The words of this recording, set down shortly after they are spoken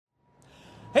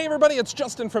Hey everybody, it's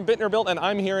Justin from Bittner Built, and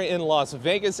I'm here in Las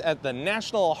Vegas at the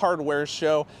National Hardware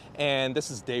Show, and this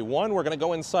is day one. We're going to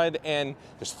go inside, and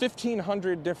there's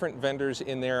 1,500 different vendors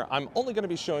in there. I'm only going to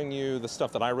be showing you the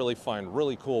stuff that I really find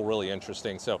really cool, really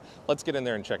interesting, so let's get in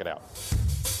there and check it out.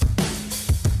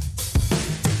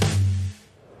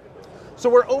 So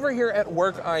we're over here at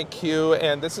Work IQ,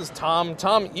 and this is Tom.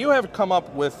 Tom, you have come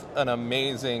up with an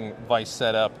amazing vise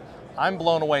setup. I'm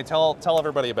blown away. Tell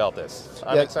everybody about this.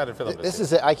 I'm excited for them to see. This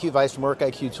is the IQ vise from Work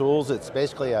IQ Tools. It's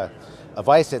basically a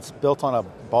vise that's built on a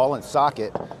ball and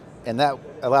socket, and that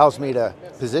allows me to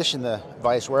position the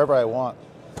vise wherever I want.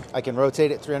 I can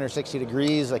rotate it 360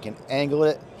 degrees, I can angle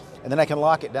it, and then I can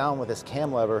lock it down with this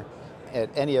cam lever at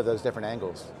any of those different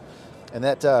angles. And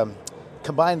that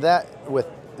combine that with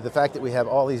the fact that we have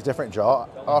all these different jaw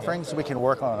offerings, we can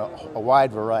work on a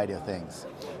wide variety of things.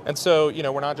 And so, you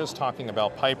know, we're not just talking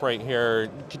about pipe right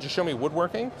here. Could you show me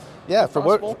woodworking? Yeah, for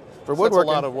woodworking. That's a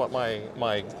lot of what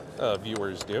my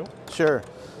viewers do. Sure.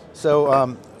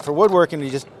 So for woodworking,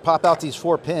 you just pop out these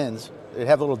 4 pins. They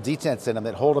have little detents in them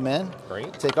that hold them in.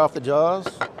 Great. Take off the jaws,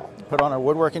 put on our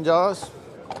woodworking jaws,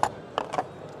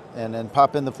 and then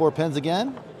pop in the 4 pins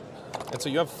again. And so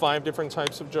you have 5 different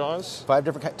types of jaws? 5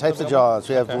 different types of jaws.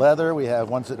 We have leather, we have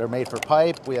ones that are made for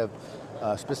pipe, we have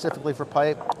specifically for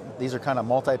pipe. These are kind of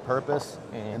multi-purpose,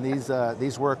 and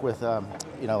these work with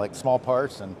you know, like small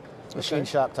parts and machine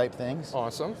shop type things.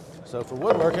 Awesome. So for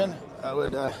woodworking, I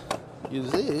would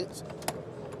use these.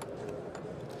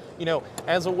 You know,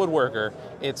 as a woodworker,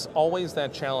 it's always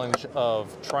that challenge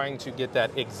of trying to get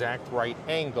that exact right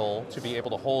angle to be able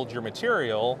to hold your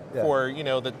material for, you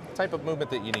know, the type of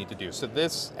movement that you need to do. So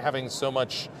this, having so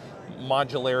much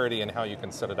modularity in how you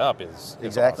can set it up is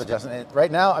exactly, awesome. Justin.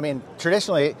 Right now, I mean,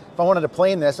 traditionally, if I wanted to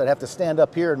plane this, I'd have to stand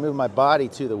up here and move my body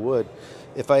to the wood.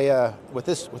 If I, with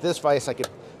this vise, I could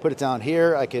put it down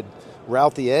here, I could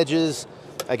route the edges,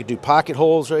 I could do pocket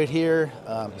holes right here,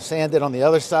 sand it on the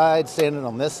other side, sand it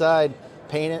on this side,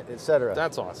 paint it, etc.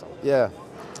 That's awesome. Yeah.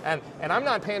 And I'm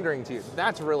not pandering to you.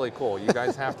 That's really cool. You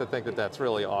guys have to think that that's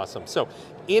really awesome. So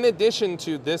in addition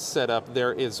to this setup,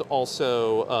 there is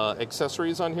also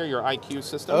accessories on here, your IQ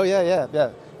system. Oh, yeah.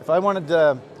 If I wanted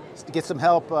to get some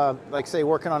help, like say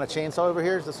working on a chainsaw over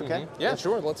here, is this okay? Yeah,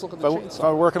 sure. Let's look at the chainsaw. If I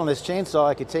were working on this chainsaw,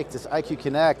 I could take this IQ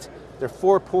Connect. There are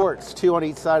 4 ports, 2 on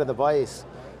each side of the vise,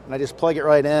 and I just plug it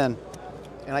right in,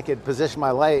 and I could position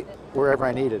my light wherever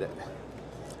I needed it.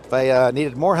 If I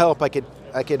needed more help, I could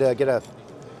get a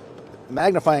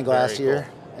magnifying glass here,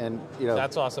 and you know,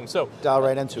 that's awesome. So dial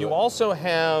right into it. You also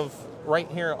have right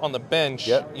here on the bench,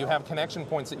 you have connection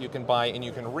points that you can buy, and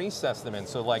you can recess them in.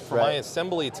 So like for my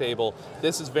assembly table,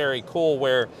 this is very cool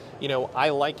where, you know, I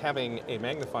like having a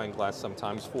magnifying glass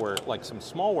sometimes for like some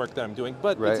small work that I'm doing,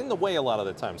 but it's in the way a lot of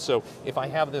the time. So if I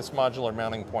have this modular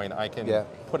mounting point, I can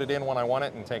put it in when I want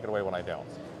it and take it away when I don't.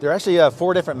 There are actually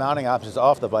 4 different mounting options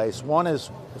off the vise. One is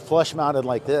flush mounted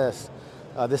like this.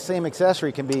 This same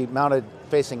accessory can be mounted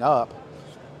facing up.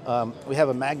 We have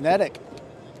a magnetic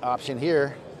option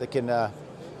here that can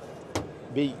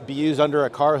be used under a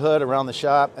car hood around the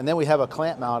shop, and then we have a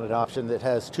clamp mounted option that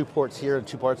has 2 ports here and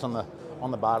 2 ports on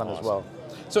the bottom as well.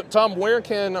 So Tom, where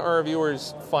can our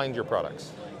viewers find your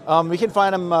products? We can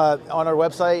find them on our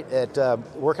website at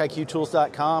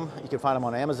workiqtools.com. You can find them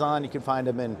on Amazon. You can find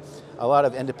them in a lot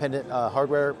of independent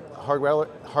hardware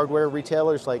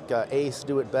retailers like Ace,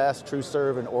 Do It Best,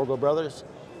 TrueServe, and Orgo Brothers.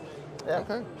 Yeah.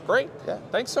 Okay, great. Yeah.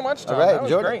 Thanks so much, Tom. All right, that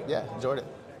was great. Yeah, enjoyed it.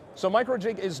 So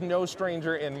Microjig is no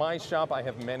stranger. In my shop, I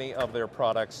have many of their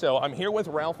products. So I'm here with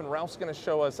Ralph, and Ralph's going to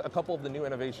show us a couple of the new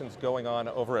innovations going on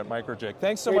over at Microjig.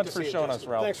 Thanks so much for showing us,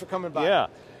 Ralph. Thanks for coming by. Yeah.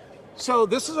 So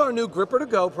this is our new Gripper to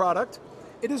Go product.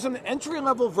 It is an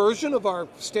entry-level version of our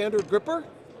standard gripper,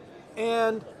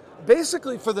 and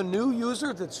basically for the new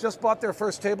user that's just bought their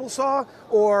first table saw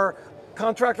or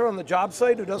contractor on the job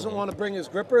site who doesn't want to bring his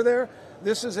gripper there,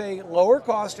 this is a lower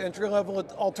cost entry-level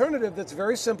alternative that's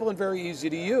very simple and very easy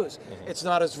to use. It's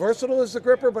not as versatile as the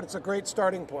gripper, but it's a great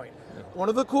starting point. One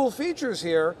of the cool features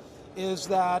here is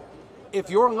that if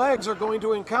your legs are going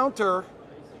to encounter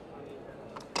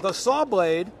the saw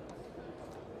blade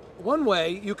one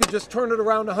way, you can just turn it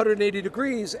around 180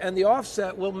 degrees and the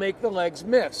offset will make the legs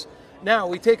miss. Now,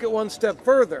 we take it one step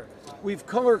further. We've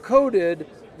color-coded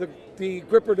the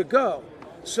Gripper to Go.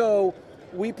 So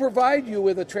we provide you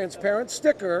with a transparent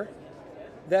sticker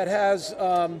that has,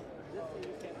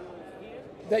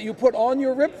 that you put on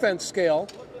your rip fence scale,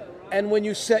 and when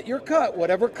you set your cut,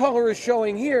 whatever color is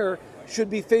showing here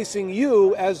should be facing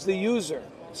you as the user.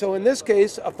 So in this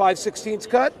case, a 5/16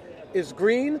 cut is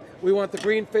green. We want the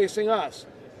green facing us.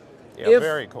 Yeah,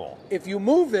 very cool. If you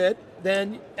move it,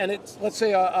 then, and it's, let's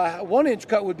say a 1-inch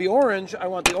cut would be orange, I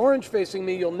want the orange facing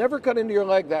me, you'll never cut into your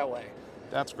leg that way.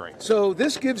 That's great. So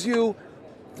this gives you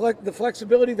the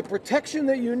flexibility, the protection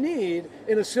that you need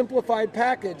in a simplified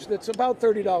package that's about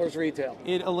 $30 retail.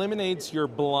 It eliminates your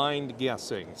blind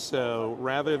guessing. So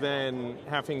rather than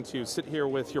having to sit here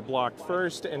with your block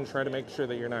first and try to make sure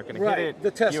that you're not going to hit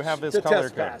it, you have this color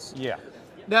code. Yeah.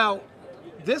 Now,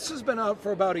 this has been out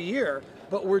for about a year,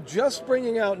 but we're just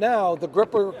bringing out now the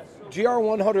grr-ripper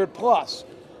GR100 Plus.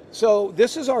 So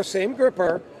this is our same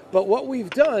grr-ripper, but what we've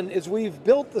done is we've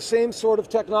built the same sort of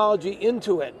technology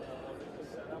into it.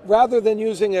 Rather than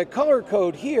using a color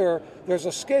code here, there's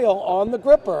a scale on the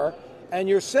grr-ripper, and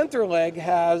your center leg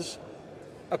has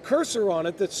a cursor on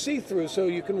it that's see-through so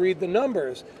you can read the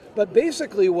numbers. But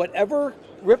basically, whatever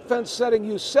rip fence setting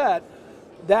you set,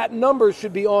 that number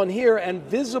should be on here and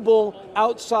visible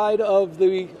outside of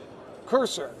the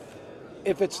cursor.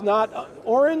 If it's not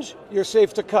orange, you're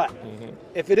safe to cut.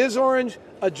 If it is orange,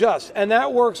 adjust. And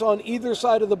that works on either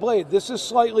side of the blade. This is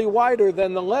slightly wider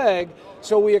than the leg,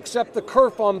 so we accept the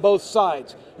kerf on both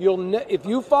sides. If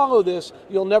you follow this,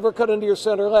 you'll never cut into your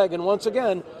center leg. And once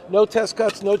again, no test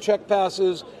cuts, no check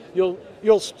passes.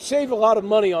 You'll save a lot of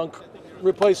money on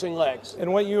replacing legs.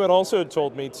 And what you had also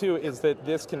told me too is that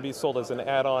this can be sold as an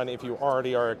add-on if you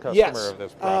already are a customer of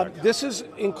this product. This is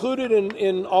included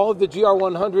in all of the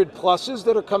GR100 Pluses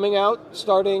that are coming out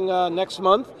starting next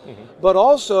month, but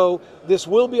also this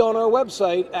will be on our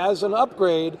website as an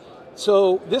upgrade.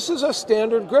 So this is a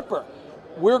standard grr-ripper.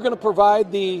 We're going to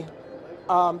provide the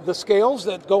scales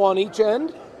that go on each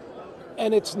end,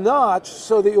 and it's notched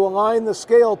so that you align the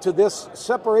scale to this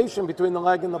separation between the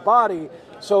leg and the body,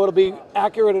 so it'll be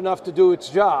accurate enough to do its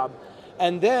job.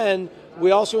 And then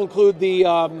we also include the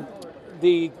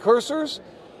cursors,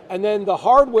 and then the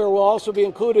hardware will also be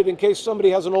included in case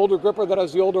somebody has an older grr-ripper that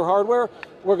has the older hardware.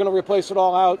 We're going to replace it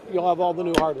all out. You'll have all the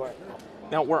new hardware.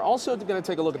 Now, we're also going to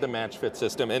take a look at the match fit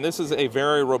system, and this is a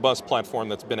very robust platform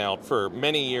that's been out for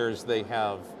many years. They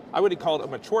have, I would call it a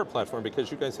mature platform because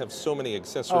you guys have so many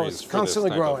accessories for this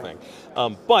type of thing.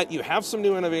 But you have some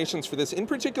new innovations for this, in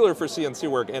particular for CNC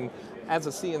work. And as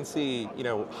a CNC,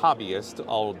 hobbyist,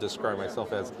 I'll describe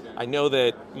myself as, I know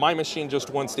that my machine just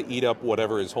wants to eat up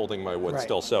whatever is holding my wood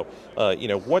still. So,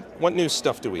 what new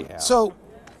stuff do we have? So,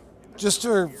 just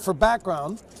for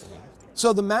background,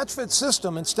 so the match fit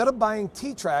system, instead of buying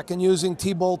T-track and using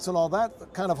T-bolts and all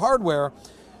that kind of hardware,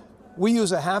 we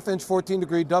use a 1/2-inch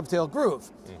 14-degree dovetail groove.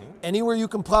 Anywhere you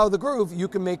can plow the groove, you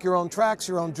can make your own tracks,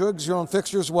 your own jigs, your own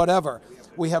fixtures, whatever.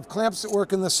 We have clamps that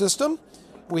work in the system.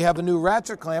 We have a new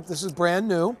ratchet clamp. This is brand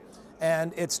new,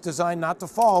 and it's designed not to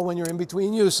fall when you're in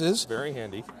between uses. Very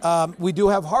handy. We do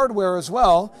have hardware as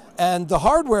well, and the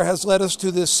hardware has led us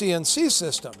to this CNC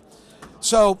system.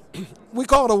 So we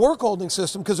call it a work holding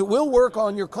system because it will work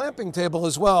on your clamping table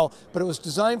as well, but it was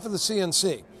designed for the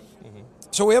CNC.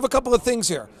 So we have a couple of things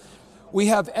here. We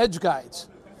have edge guides.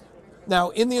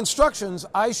 Now, in the instructions,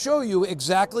 I show you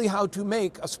exactly how to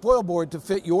make a spoil board to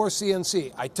fit your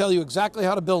CNC. I tell you exactly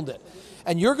how to build it.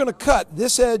 And you're going to cut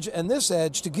this edge and this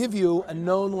edge to give you a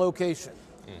known location.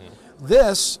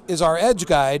 This is our edge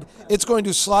guide. It's going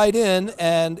to slide in,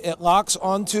 and it locks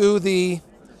onto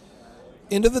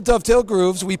into the dovetail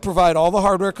grooves. We provide all the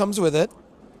hardware comes with it.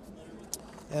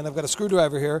 And I've got a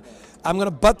screwdriver here. I'm going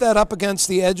to butt that up against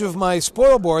the edge of my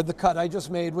spoil board, the cut I just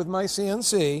made with my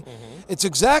CNC. It's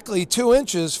exactly 2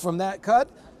 inches from that cut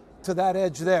to that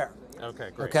edge there. Okay,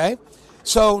 great. Okay?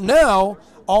 So now,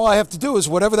 all I have to do is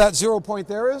whatever that 0 point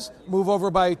there is, move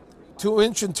over by 2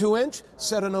 inch and 2 inch,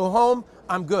 set a new home,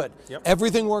 I'm good.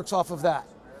 Everything works off of that.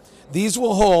 These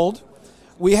will hold.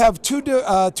 We have two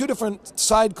different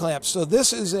side clamps. So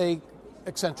this is a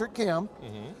eccentric cam.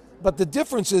 But the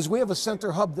difference is we have a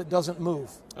center hub that doesn't move.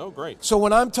 Oh, great. So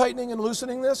when I'm tightening and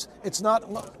loosening this, it's not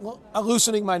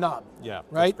loosening my knob. Yeah,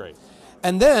 right? That's great.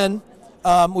 And then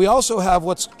we also have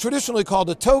what's traditionally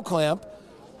called a toe clamp.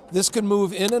 This can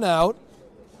move in and out.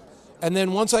 And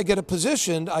then once I get it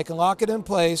positioned, I can lock it in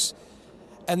place.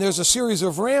 And there's a series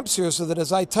of ramps here so that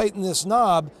as I tighten this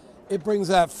knob, it brings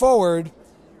that forward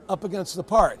up against the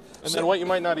part. And then what you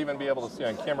might not even be able to see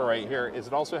on camera right here is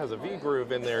it also has a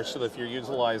V-groove in there so that if you're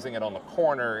utilizing it on the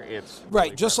corner, it's...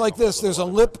 Right, just like this. There's a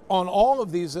lip on all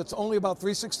of these that's only about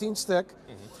 3/16 thick.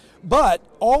 But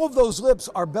all of those lips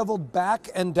are beveled back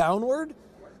and downward.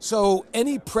 So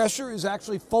any pressure is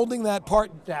actually folding that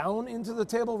part down into the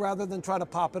table rather than try to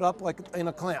pop it up like in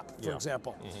a clamp, for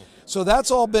example. So that's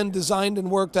all been designed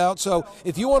and worked out. So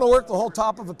if you want to work the whole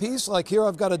top of a piece, like here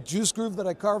I've got a juice groove that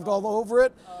I carved all over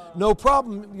it, no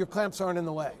problem, your clamps aren't in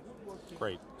the way.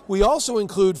 Great. We also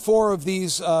include 4 of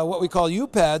these, what we call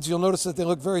U-pads. You'll notice that they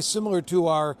look very similar to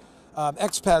our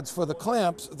X-pads for the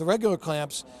clamps, the regular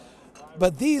clamps.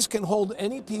 But these can hold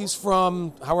any piece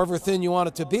from however thin you want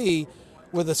it to be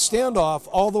with a standoff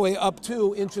all the way up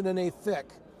to 1 1/8 thick.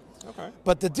 Okay.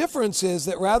 But the difference is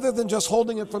that rather than just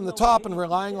holding it from the top and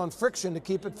relying on friction to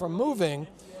keep it from moving,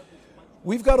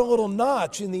 we've got a little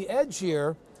notch in the edge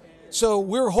here. So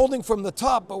we're holding from the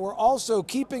top, but we're also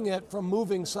keeping it from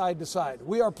moving side to side.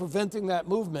 We are preventing that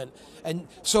movement. And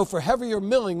so for heavier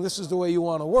milling, this is the way you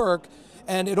want to work.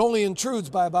 And it only intrudes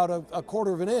by about a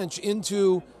 1/4 of an inch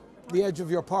into the edge of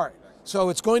your part. So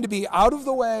it's going to be out of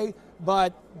the way,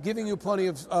 but giving you plenty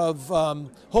of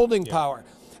holding power.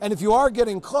 And if you are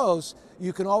getting close,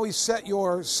 you can always set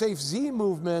your safe Z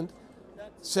movement,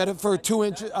 set it for 2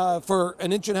 inches, for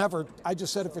 1.5 inches, or I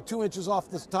just set it for 2 inches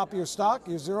off the top of your stock,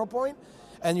 your 0 point,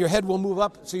 and your head will move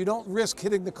up so you don't risk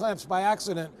hitting the clamps by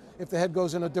accident if the head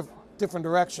goes in a different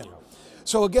direction.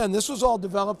 So again, this was all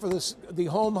developed for the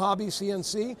home hobby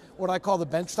CNC, what I call the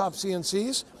benchtop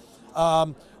CNCs.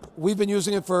 I've been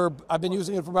using it for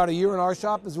about a year in our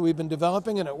shop as we've been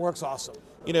developing, and it works awesome.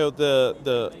 You know,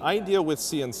 the idea with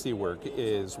CNC work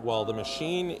is, while the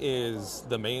machine is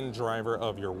the main driver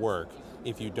of your work,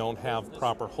 if you don't have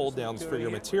proper hold downs for your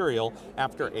material,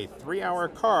 after a 3-hour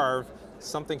carve,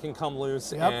 something can come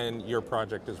loose and your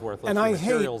project is worthless. And I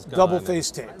hate double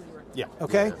face tape. Yeah.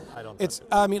 Okay. Yeah,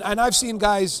 I mean, and I've seen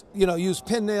guys, use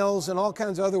pin nails and all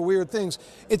kinds of other weird things.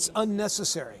 It's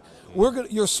unnecessary.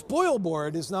 Your spoil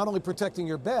board is not only protecting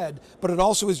your bed, but it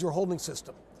also is your holding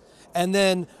system. And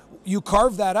then you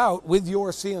carve that out with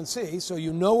your CNC, so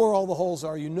you know where all the holes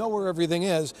are, you know where everything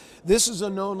is. This is a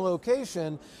known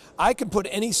location. I can put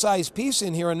any size piece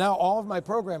in here, and now all of my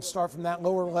programs start from that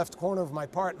lower left corner of my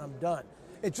part, and I'm done.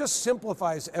 It just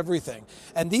simplifies everything.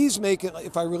 And these make it,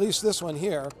 if I release this one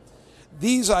here,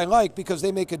 these I like because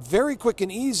they make it very quick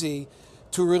and easy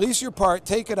to release your part,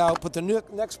 take it out, put the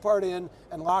next part in,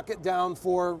 and lock it down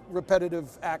for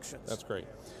repetitive actions. That's great.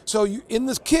 So in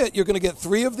this kit, you're going to get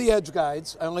 3 of the edge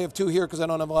guides. I only have 2 here because I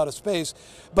don't have a lot of space,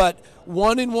 but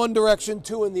 1 in one direction,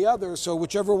 2 in the other, so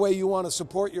whichever way you want to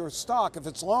support your stock, if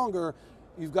it's longer,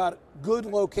 you've got good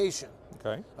location.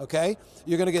 Okay. Okay?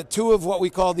 You're going to get 2 of what we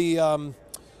call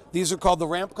these are called the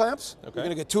ramp clamps. Okay. You're going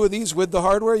to get 2 of these with the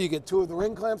hardware. You get 2 of the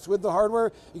ring clamps with the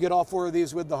hardware. You get all 4 of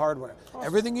these with the hardware. Awesome.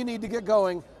 Everything you need to get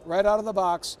going right out of the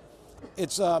box.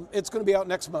 It's going to be out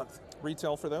next month.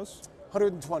 Retail for those?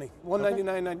 $120,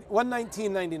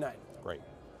 $119.99. Great.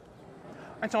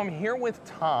 All right, so I'm here with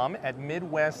Tom at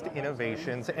Midwest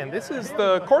Innovations, and this is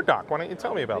the cord dock. Why don't you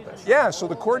tell me about this? Yeah, so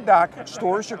the cord dock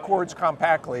stores your cords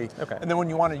compactly, okay. And then when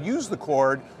you want to use the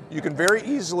cord, you can very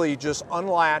easily just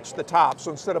unlatch the top.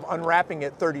 So instead of unwrapping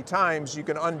it 30 times, you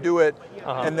can undo it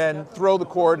and then throw the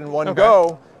cord in one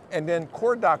go. And then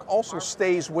cord dock also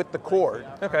stays with the cord.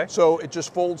 Okay. So it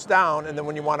just folds down, and then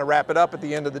when you want to wrap it up at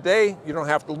the end of the day, you don't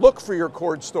have to look for your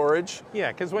cord storage.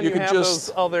 Yeah, because when you have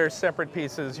those other separate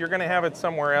pieces, you're going to have it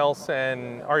somewhere else,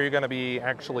 and are you going to be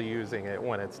actually using it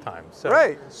when it's time? So.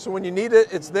 Right. So when you need it,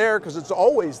 it's there because it's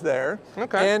always there.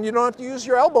 Okay. And you don't have to use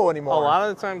your elbow anymore. A lot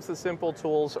of the times, the simple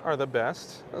tools are the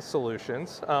best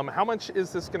solutions. How much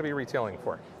is this going to be retailing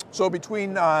for? So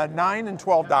between $9 and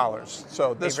 $12.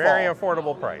 So this a very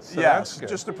affordable price. So yes,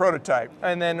 just a prototype.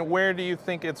 And then where do you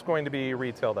think it's going to be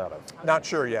retailed out of? Not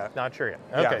sure yet. Not sure yet.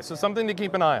 Okay, so something to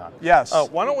keep an eye on. Yes.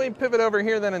 Why don't we pivot over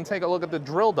here then and take a look at the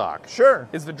drill dock? Sure.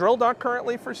 Is the drill dock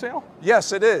currently for sale?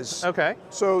 Yes, it is. Okay.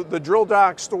 So the drill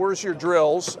dock stores your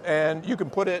drills, and you can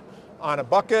put it on a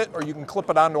bucket or you can clip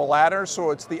it onto a ladder,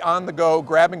 so it's the on-the-go,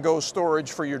 grab-and-go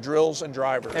storage for your drills and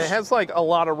drivers. And it has like a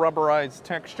lot of rubberized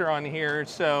texture on here,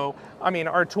 so, I mean,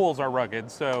 our tools are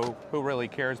rugged, so who really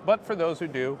cares? But for those who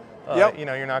do, you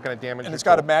know, you're not going to damage And it's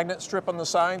tool. got a magnet strip on the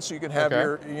side, so you can have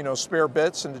your, spare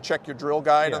bits and to check your drill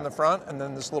guide on the front, and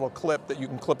then this little clip that you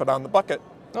can clip it on the bucket.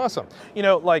 Awesome. You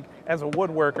know, like as a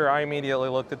woodworker, I immediately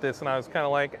looked at this and I was kind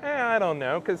of like, I don't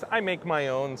know, because I make my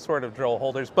own sort of drill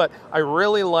holders, but I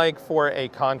really like for a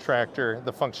contractor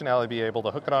the functionality to be able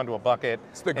to hook it onto a bucket.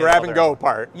 It's the grab and go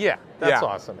part. Yeah, that's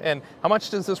awesome. And how much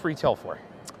does this retail for?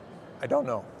 I don't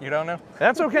know. You don't know?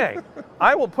 That's okay.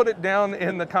 I will put it down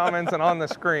in the comments and on the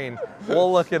screen. We'll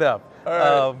look it up.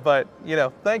 All right. But, you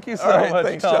know, thank you so much,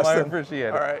 thanks, Tom. Justin. I appreciate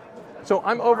it. All right. So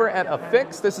I'm over at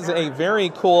Affix. This is a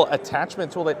very cool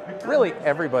attachment tool that really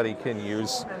everybody can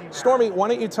use. Stormy, why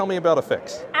don't you tell me about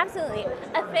Affix? Absolutely.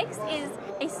 Affix is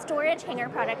a storage hanger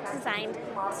product designed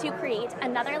to create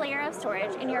another layer of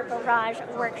storage in your garage,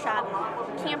 workshop,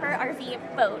 camper,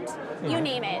 RV, boat, you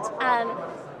name it.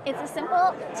 It's a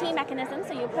simple T mechanism,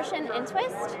 so you push in and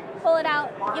twist, pull it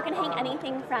out. You can hang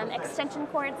anything from extension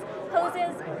cords,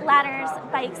 hoses, ladders,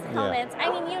 bikes, helmets,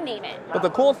 I mean, you name it. But the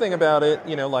cool thing about it,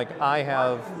 you know, like I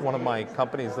have one of my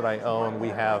companies that I own, we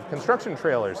have construction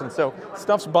trailers, and so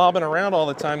stuff's bobbing around all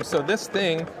the time, so this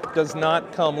thing does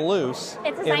not come loose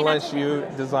unless you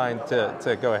design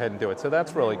to go ahead and do it. So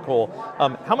that's really cool.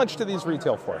 How much do these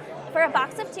retail for? For a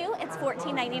box of 2, it's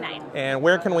 $14.99. And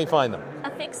where can we find them?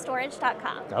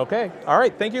 affixstorage.com. Okay. All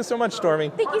right. Thank you so much, Stormy.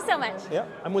 Thank you so much. Yeah.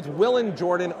 I'm with Will and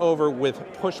Jordan over with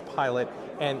Push Pilot,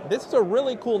 and this is a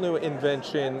really cool new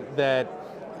invention that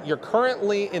you're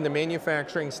currently in the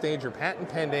manufacturing stage, you're patent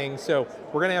pending, so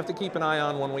we're going to have to keep an eye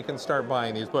on when we can start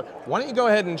buying these. But why don't you go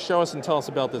ahead and show us and tell us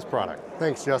about this product?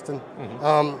 Thanks, Justin.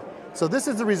 So this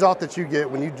is the result that you get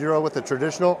when you drill with a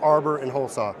traditional arbor and hole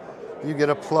saw. You get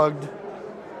a plugged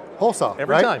hole saw,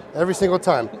 every time. Every single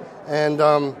time. And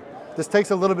this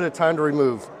takes a little bit of time to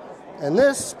remove. And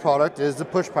this product is the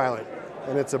Push Pilot.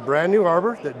 And it's a brand new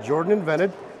arbor that Jordan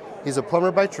invented. He's a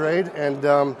plumber by trade,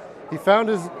 and he found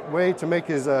his way to make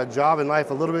his job in life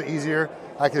a little bit easier.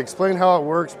 I could explain how it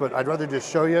works, but I'd rather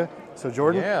just show you. So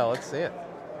Jordan? Yeah, let's see it.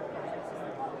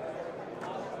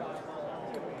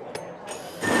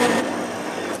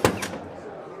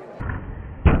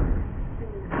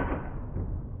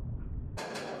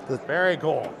 Very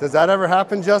cool. Does that ever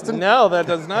happen, Justin? No, that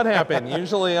does not happen.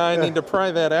 Usually I need to pry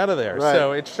that out of there. Right.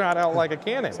 So it shot out like a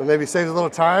cannon. So maybe saves a little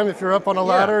time if you're up on a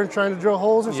ladder and trying to drill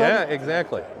holes or something? Yeah,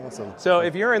 exactly. Awesome. So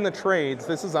if you're in the trades,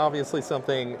 this is obviously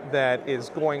something that is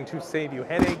going to save you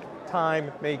headache,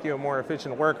 time, make you a more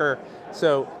efficient worker.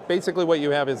 So basically what you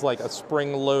have is like a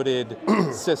spring-loaded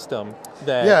system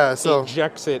that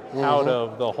ejects it out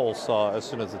of the hole saw as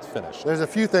soon as it's finished. There's a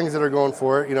few things that are going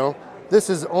for it, you know. This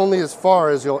is only as far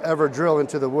as you'll ever drill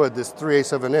into the wood, this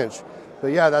 3/8 of an inch.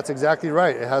 But yeah, that's exactly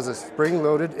right. It has a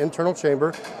spring-loaded internal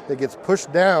chamber that gets pushed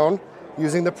down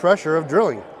using the pressure of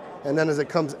drilling. And then as it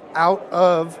comes out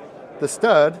of the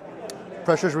stud,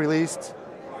 pressure's released,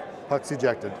 puck's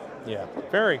ejected. Yeah,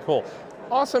 very cool.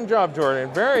 Awesome job,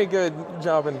 Jordan. Very good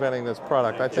job inventing this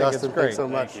product. I think Justin, it's great. thanks so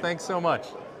much. Thanks so much.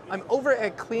 I'm over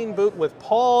at Clean Boot with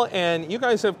Paul, and you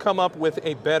guys have come up with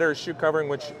a better shoe covering,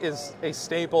 which is a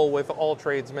staple with all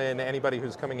tradesmen, anybody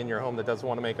who's coming in your home that doesn't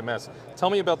want to make a mess. Tell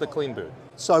me about the Clean Boot.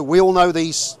 So we all know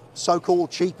these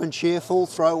so-called cheap and cheerful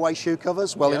throwaway shoe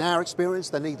covers. Well, in our experience,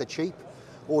 they're neither cheap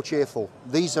or cheerful.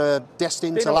 These are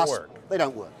destined to last. They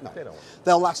don't work. No. They don't work.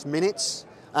 They'll last minutes.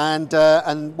 And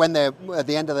when they're at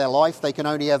the end of their life, they can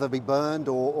only ever be burned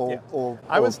or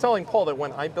I was telling Paul that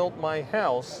when I built my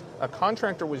house, a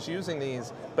contractor was using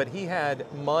these, but he had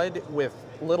mud with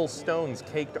little stones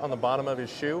caked on the bottom of his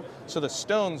shoe. So the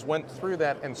stones went through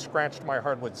that and scratched my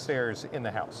hardwood stairs in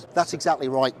the house. That's exactly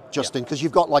right, Justin, because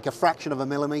you've got like a fraction of a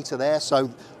millimeter there.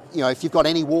 So, you know, if you've got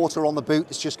any water on the boot,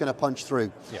 it's just going to punch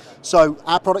through. Yeah. So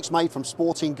our product's made from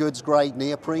sporting goods grade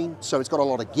neoprene, so it's got a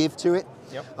lot of give to it.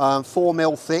 Yep. 4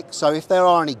 mil thick, so if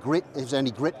there's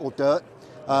any grit or dirt,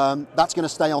 that's going to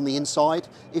stay on the inside.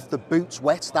 If the boot's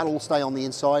wet, that'll all stay on the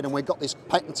inside, and we've got this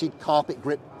patented carpet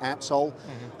grip outsole,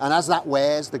 and as that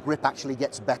wears, the grip actually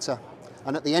gets better.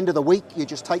 And at the end of the week, you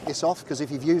just take this off, because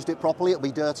if you've used it properly, it'll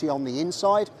be dirty on the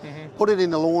inside. Put it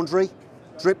in the laundry,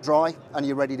 drip dry, and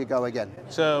you're ready to go again.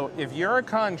 So if you're a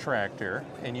contractor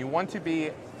and you want to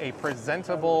be a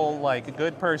presentable, like,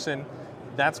 good person,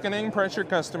 that's going to impress your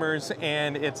customers,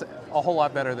 and it's a whole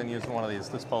lot better than using one of these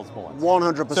disposable ones.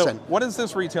 100%. So what is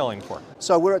this retailing for?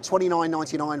 So we're at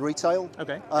 $29.99 retail.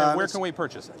 Okay. And where can we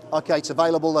purchase it? Okay, it's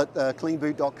available at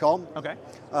cleanboot.com. Okay.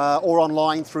 Or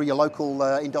online through your local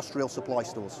industrial supply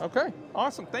stores. Okay.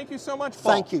 Awesome. Thank you so much,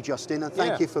 Paul. Thank you, Justin, and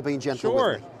thank you for being gentle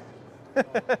with me.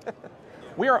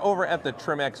 We are over at the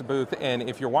Trimx booth, and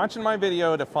if you're watching my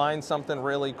video to find something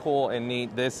really cool and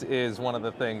neat, this is one of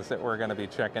the things that we're going to be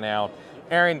checking out.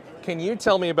 Aaron, can you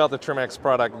tell me about the Trimx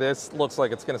product? This looks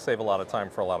like it's going to save a lot of time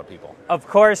for a lot of people. Of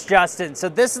course, Justin. So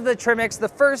this is the Trimx, the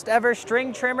first ever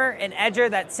string trimmer and edger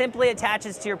that simply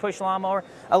attaches to your push lawnmower,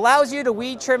 allows you to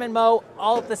weed, trim, and mow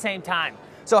all at the same time.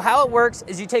 So how it works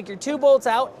is you take your 2 bolts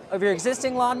out of your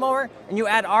existing lawnmower and you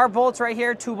add our bolts right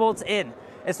here, 2 bolts in.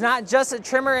 It's not just a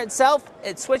trimmer itself,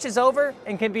 it switches over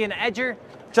and can be an edger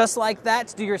just like that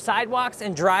to do your sidewalks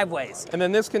and driveways. And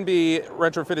then this can be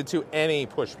retrofitted to any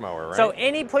push mower, right? So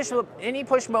any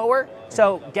push mower,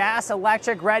 so gas,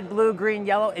 electric, red, blue, green,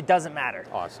 yellow, it doesn't matter.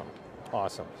 Awesome.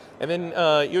 Awesome. And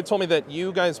then you told me that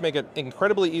you guys make it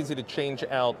incredibly easy to change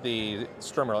out the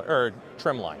trim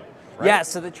line, right? Yeah,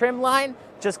 so the trim line,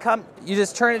 you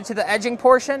just turn it to the edging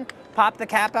portion, pop the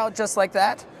cap out just like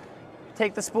that,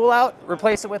 take the spool out,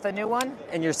 replace it with a new one,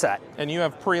 and you're set. And you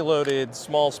have preloaded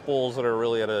small spools that are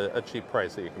really at a cheap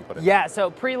price that you can put in. Yeah,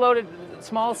 so preloaded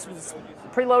small spools,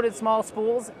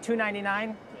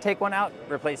 $2.99. Take one out,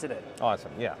 replace it in.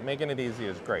 Awesome. Yeah, making it easy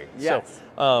is great. Yes.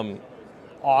 So,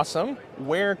 awesome.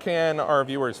 Where can our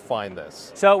viewers find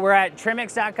this? So we're at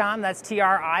Trimix.com. That's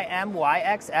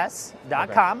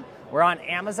TRIMYXS.com. Okay. We're on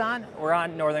Amazon. We're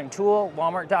on Northern Tool,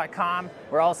 Walmart.com.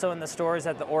 We're also in the stores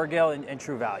at the Orgill and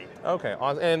True Value. Okay.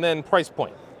 And then price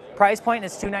point? Price point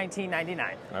is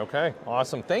 $219.99. Okay.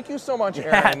 Awesome. Thank you so much,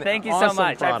 Aaron. Yeah, thank you so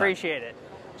much. Product. I appreciate it.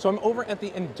 So I'm over at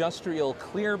the Industrial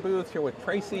Clear booth here with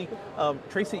Tracy.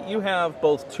 Tracy, you have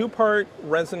both two-part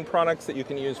resin products that you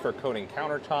can use for coating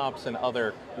countertops and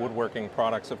other woodworking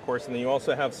products, of course, and then you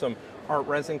also have some art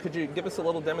resin. Could you give us a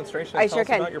little demonstration and tell us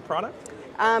about your product?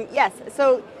 Yes.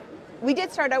 So we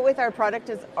did start out with our product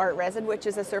as art resin, which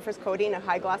is a surface coating, a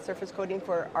high gloss surface coating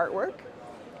for artwork.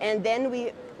 And then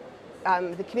we,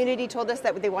 the community told us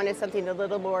that they wanted something a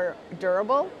little more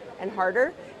durable and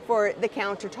harder for the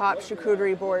countertops,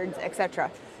 charcuterie boards,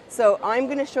 etc. So I'm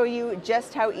going to show you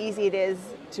just how easy it is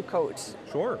to coat.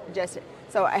 Sure.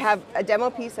 So I have a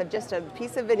demo piece of just a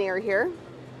piece of veneer here.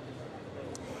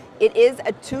 It is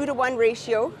a 2-to-1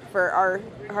 ratio for our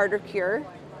harder cure.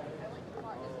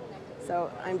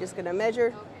 So I'm just going to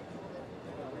measure,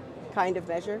 kind of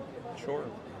measure. Sure.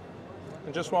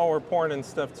 And just while we're pouring in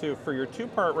stuff too, for your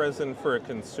two-part resin for a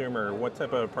consumer, what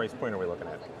type of price point are we looking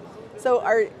at? So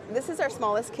this is our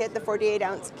smallest kit, the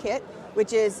 48-ounce kit,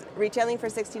 which is retailing for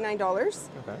 $69.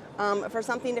 Okay. For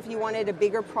something, if you wanted a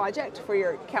bigger project for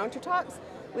your countertops,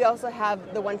 we also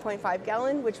have the 1.5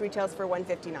 gallon, which retails for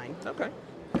 $159. Okay.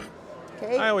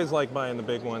 Okay. I always like buying the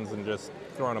big ones and just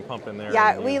throwing a pump in there.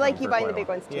 Yeah, we like you buying the big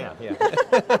ones too. Yeah, yeah.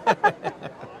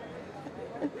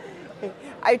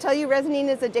 I tell you, resining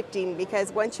is addicting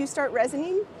because once you start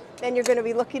resining, then you're going to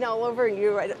be looking all over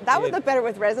and that would look better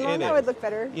with resin on, that would look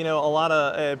better. You know, a lot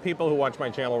of people who watch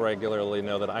my channel regularly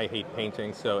know that I hate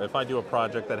painting, so if I do a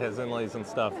project that has inlays and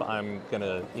stuff, I'm going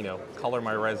to, color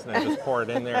my resin and just pour it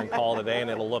in there and call it a day,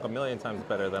 and it'll look a million times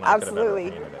better than I could have ever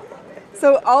painted it.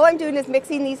 So all I'm doing is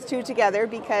mixing these two together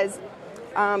because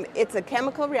it's a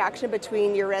chemical reaction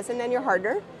between your resin and your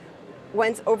hardener.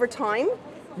 Once over time,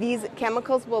 these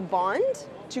chemicals will bond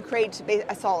to create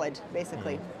a solid,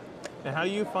 basically. And how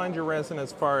do you find your resin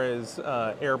as far as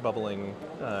air bubbling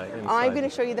inside? I'm going to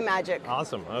show you the magic.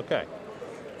 Awesome. Okay.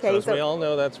 So as we all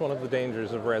know, that's one of the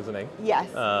dangers of resining. Yes.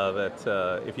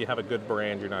 That if you have a good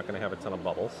brand, you're not going to have a ton of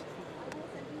bubbles.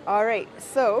 All right.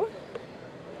 So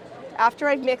after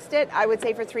I've mixed it, I would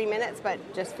say for 3 minutes, but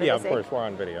just for the sake. Yeah, of course, we're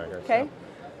on video here. Okay. So.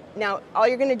 Now, all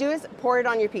you're going to do is pour it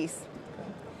on your piece.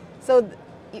 So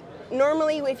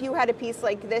normally, if you had a piece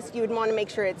like this, you would want to make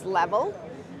sure it's level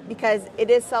because it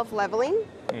is self-leveling,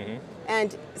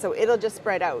 and so it'll just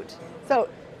spread out. So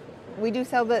we do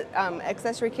sell the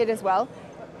accessory kit as well.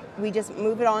 We just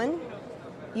move it on.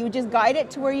 You just guide it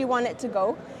to where you want it to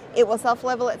go. It will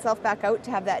self-level itself back out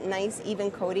to have that nice, even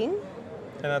coating.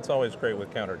 And that's always great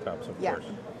with countertops, of course.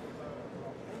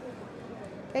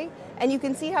 Okay, and you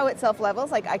can see how it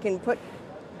self-levels. Like I can put,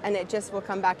 and it just will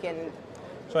come back in.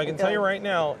 So I can tell you right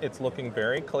now, it's looking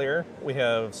very clear. We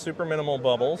have super minimal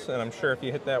bubbles, and I'm sure if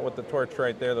you hit that with the torch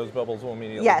right there, those bubbles will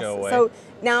immediately go away. So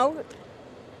now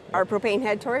our propane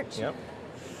head torch. Yep.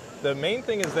 The main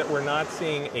thing is that we're not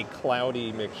seeing a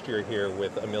cloudy mixture here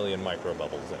with a million micro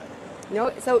bubbles in it.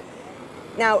 No, so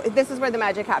now this is where the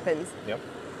magic happens. Yep.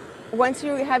 Once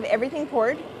you have everything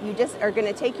poured, you just are going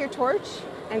to take your torch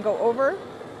and go over,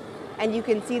 and you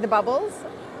can see the bubbles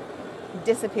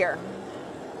disappear.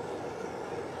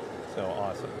 So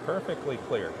awesome, perfectly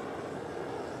clear.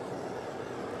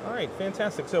 All right,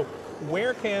 fantastic. So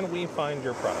where can we find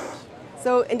your products?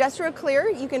 So Industrial Clear,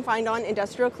 you can find on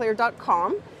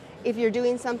industrialclear.com. If you're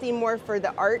doing something more for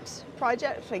the art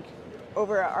project, like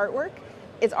over artwork,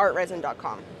 it's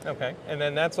artresin.com. Okay, and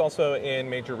then that's also in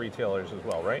major retailers as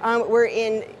well, right? We're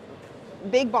in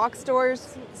big box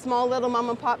stores, small little mom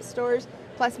and pop stores,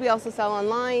 plus we also sell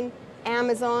online,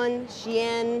 Amazon,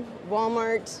 Shein,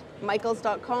 Walmart,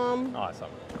 Michaels.com.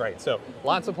 Awesome. Great. So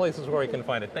lots of places where we can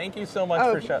find it. Thank you so much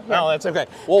for showing. No, that's okay.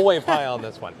 We'll wave high on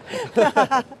this one.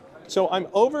 So I'm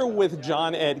over with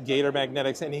John at Gator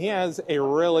Magnetics, and he has a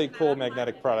really cool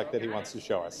magnetic product that he wants to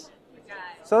show us.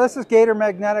 So this is Gator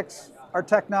Magnetics. Our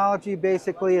technology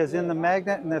basically is in the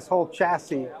magnet and this whole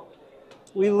chassis.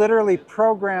 We literally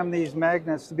program these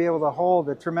magnets to be able to hold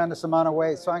a tremendous amount of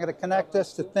weight. So I'm going to connect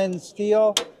this to thin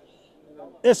steel.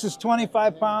 This is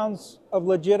 25 pounds of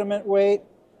legitimate weight.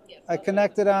 I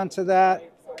connect it onto that,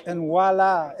 and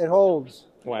voila, it holds.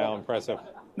 Wow, impressive.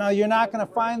 Now, you're not going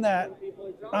to find that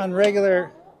on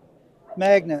regular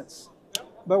magnets.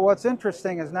 But what's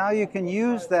interesting is now you can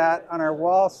use that on our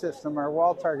wall system, our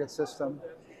wall target system,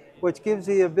 which gives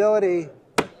the ability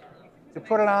to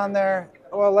put it on there.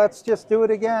 Well, let's just do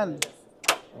it again.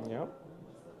 Yep.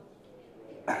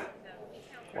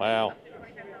 Wow.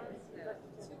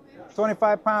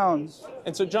 25 pounds.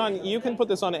 And so, John, you can put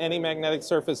this on any magnetic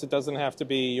surface. It doesn't have to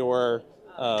be your,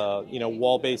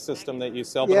 wall-based system that you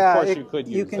sell. But Yeah, of course, you could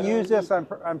use you can that. use this on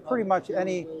pretty much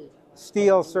any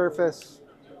steel surface,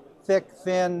 thick,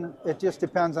 thin. It just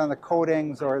depends on the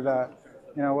coatings or the,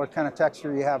 what kind of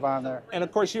texture you have on there. And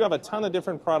of course, you have a ton of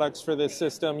different products for this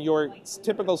system. Your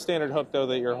typical standard hook, though,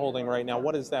 that you're holding right now,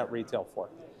 what does that retail for?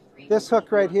 This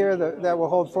hook right here that will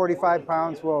hold 45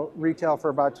 pounds will retail for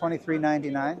about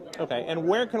 $23.99. Okay, and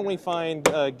where can we find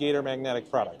Gator Magnetic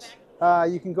products?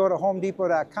 You can go to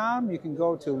HomeDepot.com, you can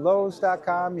go to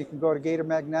Lowe's.com, you can go to Gator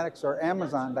Magnetics or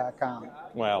Amazon.com.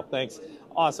 Wow, thanks.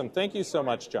 Awesome. Thank you so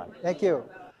much, John. Thank you.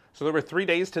 So there were 3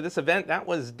 days to this event. That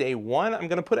was day 1. I'm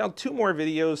going to put out 2 more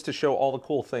videos to show all the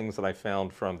cool things that I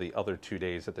found from the other 2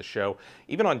 days at the show.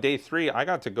 Even on day 3, I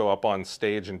got to go up on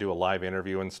stage and do a live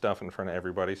interview and stuff in front of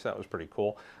everybody, so that was pretty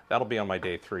cool. That'll be on my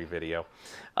day 3 video.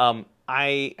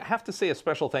 I have to say a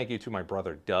special thank you to my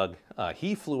brother, Doug.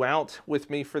 He flew out with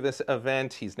me for this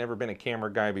event. He's never been a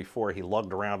camera guy before. He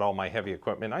lugged around all my heavy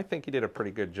equipment. I think he did a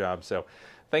pretty good job, so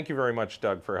thank you very much,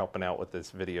 Doug, for helping out with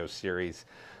this video series.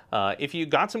 If you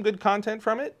got some good content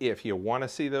from it, if you want to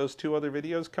see those 2 other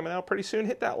videos coming out pretty soon,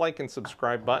 hit that like and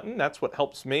subscribe button. That's what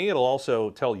helps me. It'll also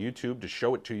tell YouTube to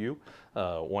show it to you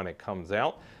when it comes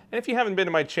out. And if you haven't been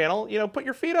to my channel, put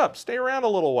your feet up. Stay around a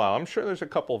little while. I'm sure there's a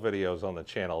couple videos on the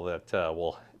channel that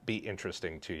will be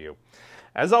interesting to you.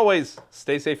 As always,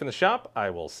 stay safe in the shop.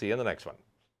 I will see you in the next one.